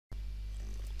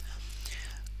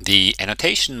The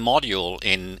annotation module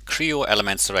in Creo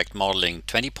Elements Direct Modeling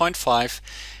 20.5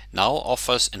 now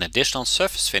offers an additional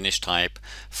surface finish type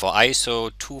for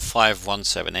ISO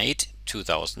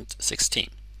 25178-2016.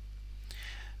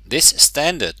 This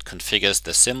standard configures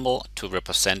the symbol to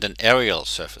represent an Areal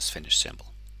surface finish symbol.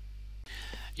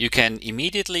 You can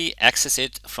immediately access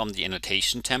it from the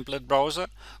Annotation Template Browser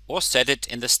or set it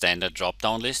in the standard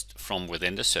drop-down list from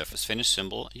within the surface finish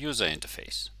symbol user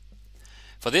interface.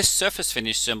 For this surface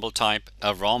finish symbol type,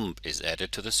 a rhomb is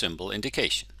added to the symbol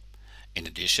indication. In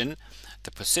addition,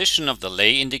 the position of the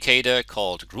lay indicator,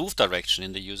 called groove direction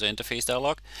in the user interface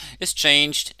dialog, is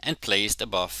changed and placed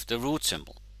above the root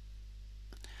symbol.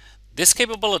 This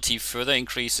capability further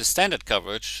increases standard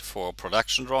coverage for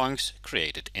production drawings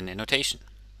created in Annotation.